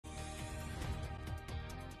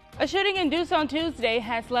A shooting in Deuce on Tuesday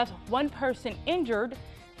has left one person injured.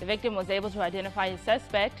 The victim was able to identify his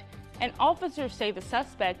suspect, and officers say the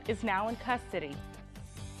suspect is now in custody.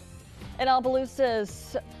 In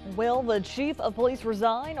Opelousas, will the chief of police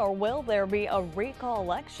resign or will there be a recall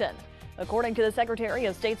election? According to the Secretary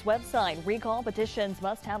of State's website, recall petitions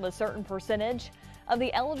must have a certain percentage of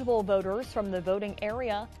the eligible voters from the voting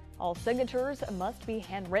area. All signatures must be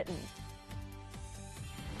handwritten.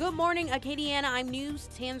 Good morning, Acadiana. I'm News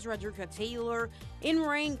 10's Roderica Taylor. In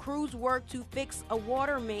rain, crews work to fix a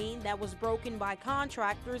water main that was broken by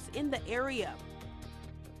contractors in the area.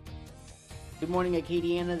 Good morning,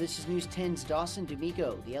 Acadiana. This is News 10's Dawson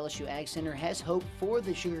D'Amico. The LSU Ag Center has hope for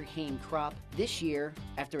the sugarcane crop this year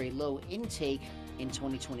after a low intake in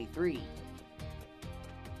 2023.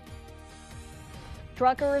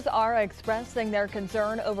 Truckers are expressing their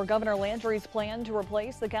concern over Governor Landry's plan to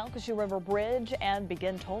replace the Calcasieu River Bridge and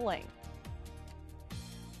begin tolling.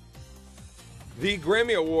 The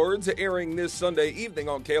Grammy Awards airing this Sunday evening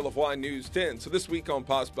on KLFY News 10. So this week on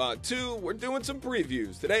Pop Spot 2, we're doing some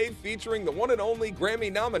previews today featuring the one and only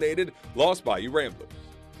Grammy-nominated Lost Bayou Ramblers.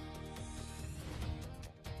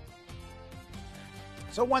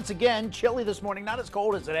 So once again, chilly this morning. Not as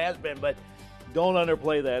cold as it has been, but don't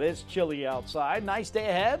underplay that. It's chilly outside. Nice day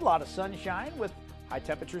ahead. A lot of sunshine with high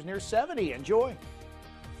temperatures near 70. Enjoy.